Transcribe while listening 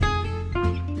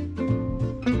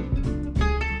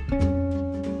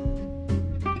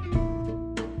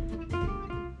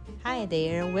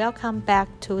there, welcome back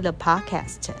to the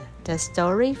podcast. The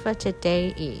story for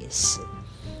today is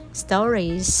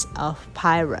Stories of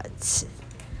Pirates.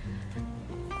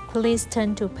 Please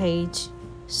turn to page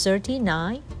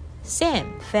 39.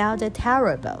 Sam felt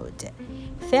terrible.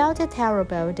 Felt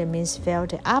terrible means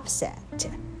felt upset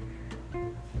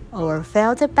or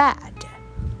felt bad.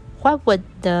 What would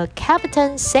the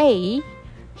captain say?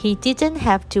 He didn't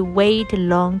have to wait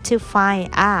long to find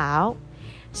out.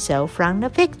 So from the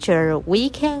picture, we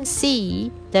can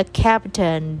see the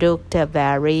captain looked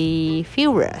very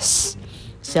furious.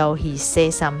 So he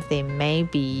said something,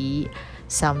 maybe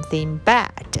something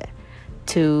bad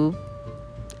to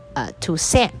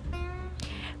Sam.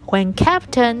 When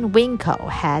Captain Winkle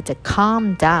had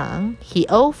calmed down, he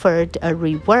offered a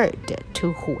reward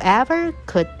to whoever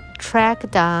could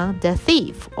track down the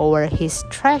thief or his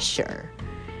treasure.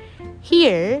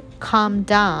 Here, calm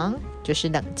down 就是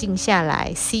冷静下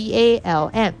来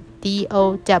CALM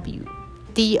DOWN.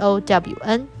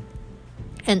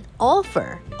 An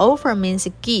offer means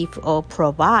give or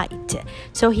provide.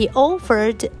 So he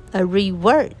offered a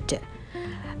reward.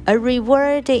 A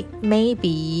reward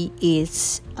maybe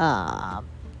is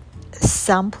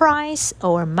some prize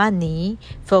or money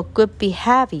for good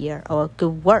behavior or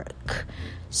good work.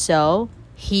 So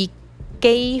he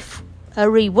gave a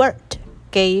reward,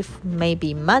 gave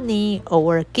maybe money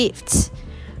or gifts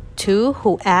to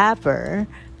whoever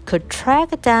could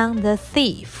track down the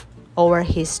thief or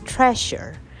his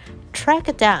treasure.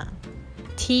 Track down,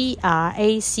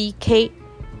 TRACKDOWN.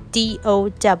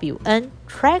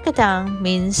 Track down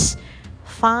means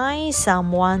find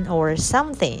someone or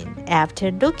something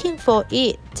after looking for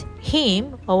it,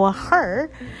 him or her,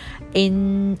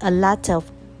 in a lot of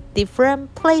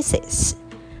different places.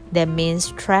 That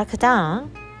means track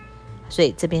down. 所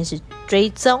以这边是追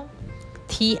踪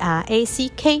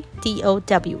TRACKDOWN.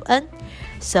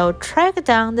 So track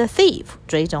down the thief,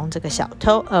 追踪这个小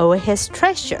偷 or his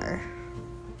treasure.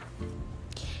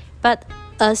 But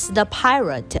as the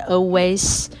pirate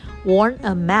always wore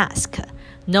a mask,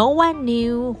 no one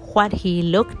knew what he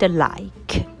looked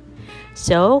like.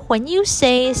 So when you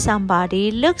say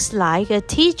somebody looks like a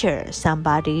teacher,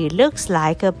 somebody looks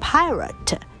like a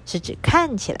pirate, 是指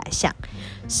看起来像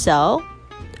So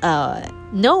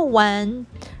no one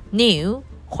knew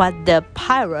what the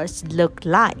pirates looked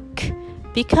like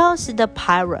because the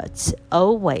pirates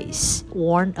always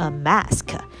wore a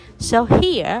mask. So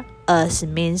here, as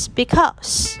means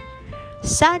because.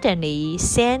 Suddenly,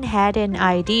 Sam had an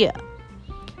idea.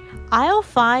 I'll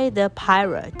find the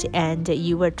pirate and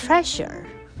your treasure.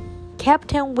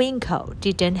 Captain Winkle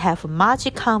didn't have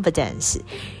much confidence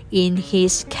in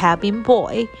his cabin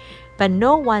boy, but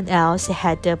no one else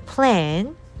had a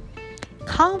plan.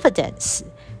 Confidence,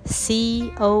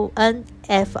 CONFIDENCE.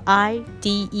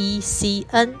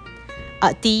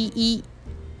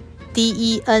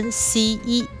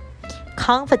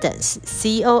 Confidence,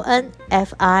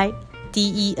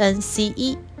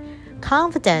 CONFIDENCE.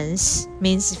 Confidence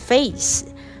means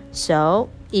faith. So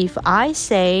if I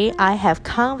say I have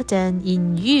confidence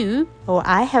in you or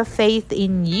I have faith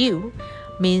in you,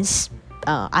 means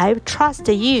I trust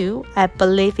you, I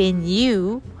believe in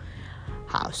you.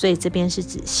 好，所以这边是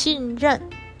指信任。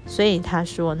所以他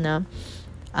说呢，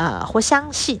或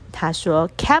相信。他说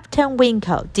Captain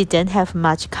Winkle didn't have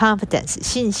much confidence,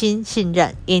 信心、信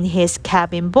任 in his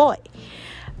cabin boy.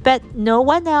 But no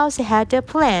one else had a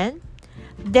plan.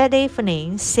 That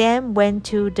evening, Sam went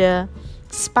to the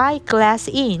Spyglass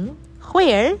Inn,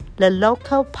 where the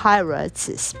local pirates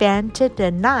spent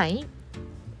the night.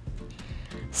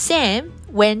 Sam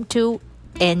went to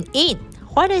an inn.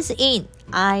 What is inn?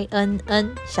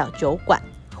 INN 小酒馆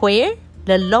Where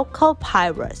the local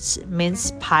pirates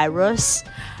means pirates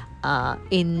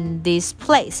in this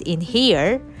place, in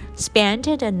here, spent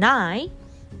the night.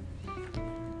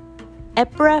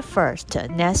 At breakfast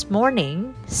next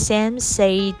morning, Sam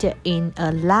said in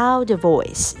a loud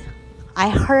voice,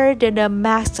 I heard the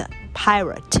masked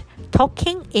pirate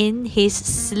talking in his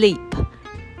sleep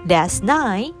last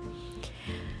night.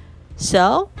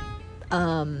 So,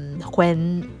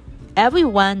 when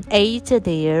everyone ate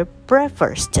their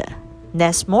breakfast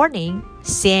next morning,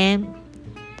 Sam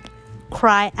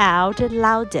cried out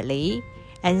loudly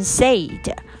and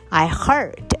said, I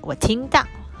heard, 我听到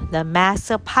the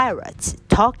masked pirates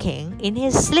talking in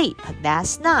his sleep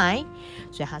last night.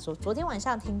 所以他说昨天晚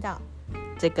上听到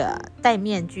这个戴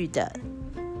面具的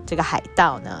这个海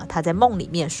盗呢，他在梦里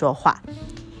面说话。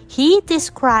He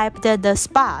described the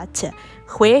spot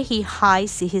where he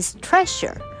hides his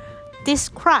treasure.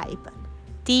 Describe,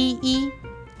 D-E-S-C-R-B-E,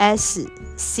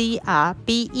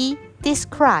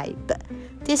 describe.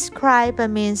 Describe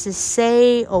means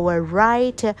say or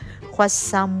write what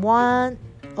someone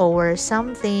or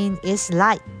something is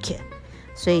like.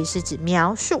 所以是指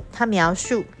描述，它描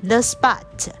述 the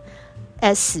spot,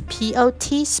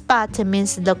 S-P-O-T, spot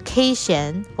means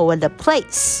location or the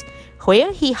place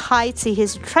where he hides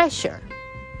his treasure.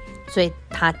 所以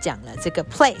他讲了这个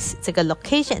place, 这个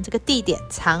location, 这个地点，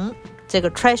藏这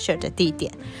个 treasure 的地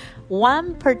点。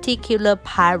One particular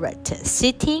pirate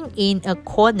sitting in a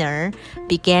corner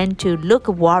began to look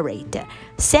worried.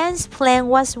 Sam's plan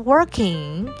was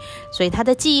working. 所以他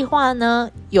的计划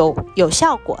呢有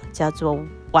效果，叫做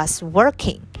was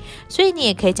working. 所以你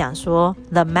也可以讲说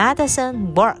the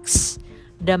medicine works.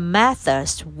 The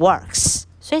methods works.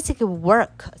 所以这个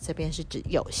work 这边是指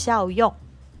有效用。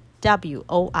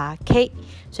W-O-R-K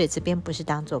所以这边不是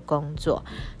当作工作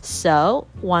So,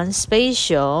 one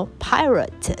special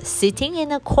pirate sitting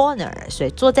in a corner 所以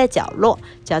坐在角落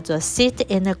叫做 sit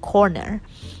in a corner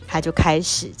他就开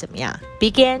始怎么样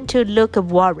Began to look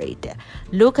worried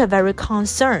Look very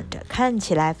concerned 看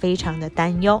起来非常的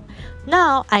担忧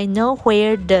Now, I know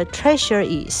where the treasure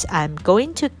is I'm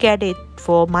going to get it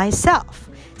for myself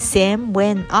Sam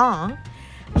went on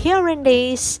Hearing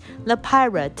this, the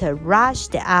pirate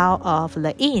rushed out of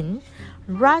the inn.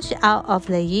 Rush out of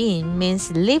the inn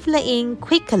means leave the inn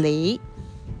quickly.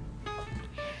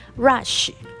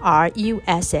 Rush,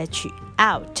 R-U-S-H,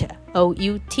 out,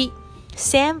 O-U-T.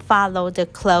 Sam followed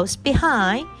close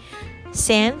behind.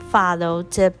 Sam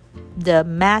followed the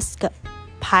masked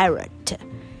pirate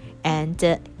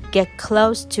and get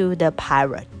close to the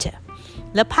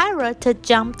pirate.The pirate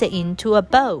jumped into a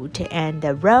boat and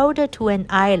rowed to an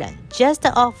island just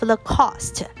off the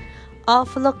coast.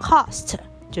 Off the coast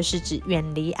就是指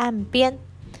远离岸边。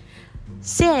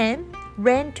Sam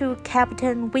ran to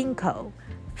Captain Winkle,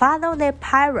 followed the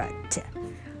pirate.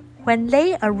 When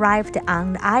they arrived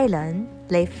on the island,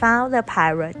 they found the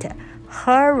pirate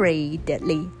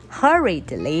hurriedly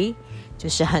就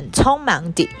是很匆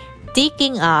忙地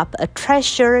digging up a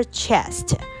treasure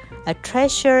chest.A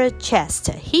treasure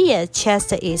chest. Here,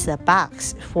 chest is a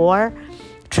box for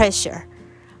treasure.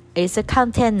 It's a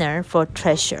container for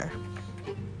treasure.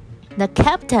 The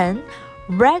captain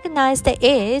recognized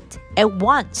it at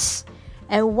once.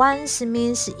 At once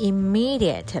means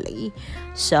immediately.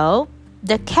 So,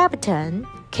 the captain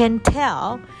can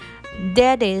tell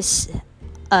that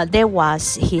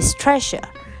was his treasure.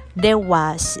 There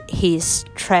was his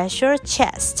treasure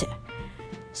chest.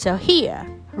 So here,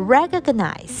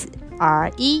 recognize,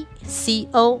 R-E-C-O-G-N-I-Z-E.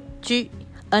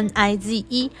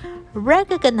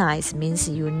 Recognize means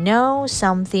you know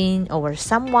something or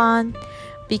someone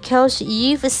because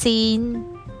you've seen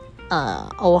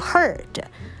or heard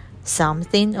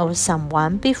something or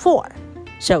someone before.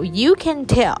 So you can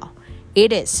tell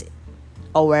it is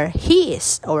or he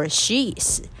is or she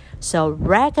is. So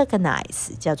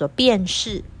recognize 叫做辨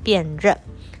识辨认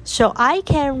So I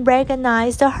can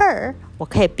recognize her 我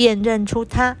可以辨认出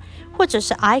她或者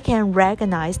是 I can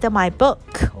recognize my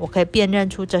book 我可以辨认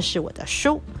出这是我的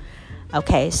书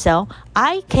Okay, so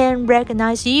I can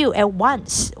recognize you at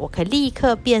once 我可以立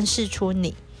刻辨识出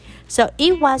你 So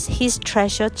it was his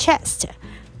treasure chest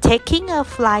Taking a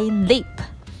flying leap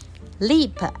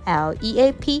Leap,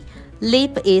 L-E-A-P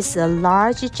Leap is a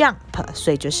large jump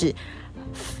所以就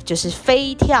是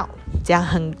飞跳这样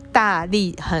很大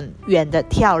力很远的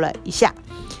跳了一下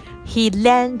He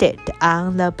landed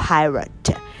on the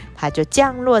pirate 他就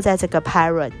降落在这个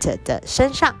pirate 的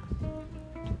身上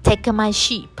Take my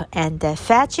sheep and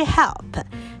fetch help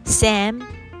Sam,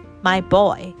 my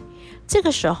boy 这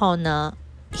个时候呢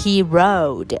He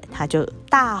roared 他就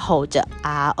大吼着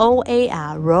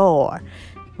R-O-A-R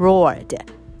roared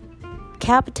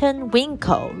Captain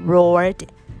Winkle roared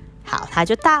好，他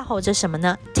就大吼着什么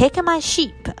呢 Take my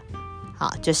sheep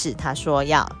好，就是他说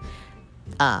要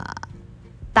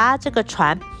搭这个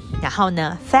船然后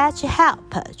呢 Fetch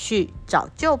help 去找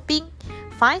救兵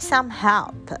Find some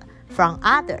help from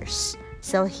others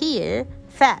So here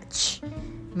fetch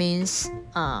means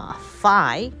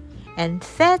find and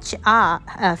fetch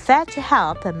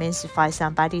help means find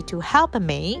somebody to help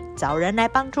me 找人来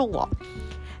帮助我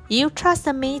You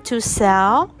trust me to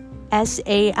sail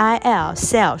S-A-I-L,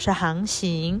 sail 是航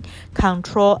行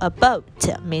Control a boat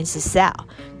means sail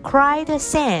Cried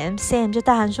Sam, Sam 就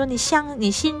大喊说你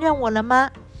信任我了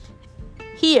吗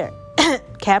Here,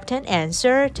 Captain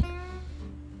answered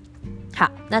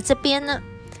好，那这边呢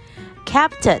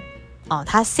Captain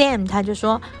他 Sam 他就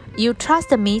说 You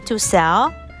trust me to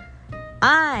sail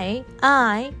I,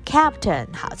 Captain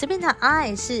好，这边的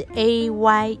I 是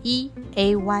A-Y-E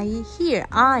Here,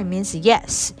 I means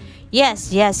yes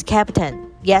Yes,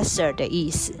 Captain Yes sir 的意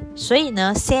思。所以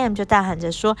呢 Sam 就大喊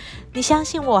着说，你相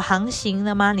信我航行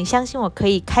了吗？你相信我可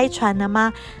以开船了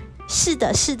吗？是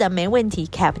的，是的，没问题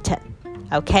Captain。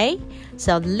 Okay,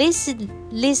 so this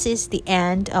is the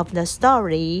end of the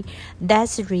story.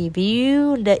 Let's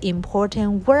review the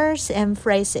important words and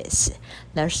phrases.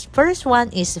 The first one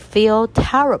is feel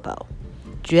terrible,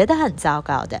 觉得很糟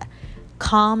糕的。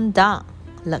 Calm down,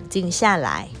 冷静下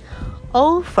来。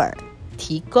 Offer,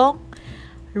 提供。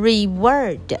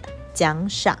 reword, 奖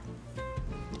赏。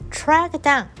 Track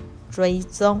down, 追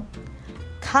踪。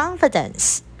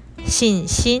 Confidence, 信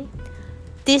心。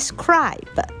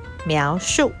 Describe, 描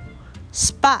述。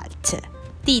 spot,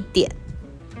 地点。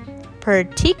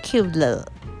 particular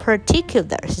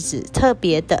是指特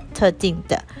别的、特定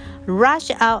的。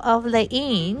 rush out of the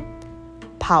inn,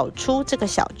 跑出这个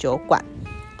小酒馆。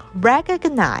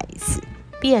 recognize,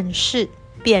 辨识、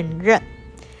辨认。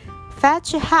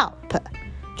 fetch help,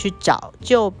 去找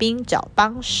救兵、找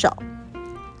帮手。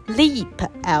 leap,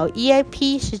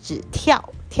 L-E-A-P 是指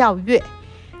跳跃。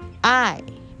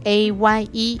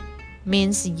 I-A-Y-E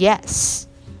means yes.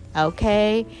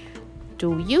 Okay,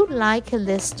 do you like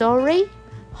this story?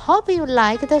 Hope you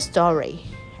like the story.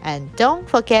 And don't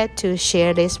forget to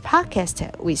share this podcast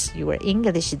with your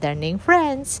English learning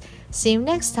friends. See you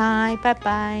next time. Bye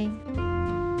bye.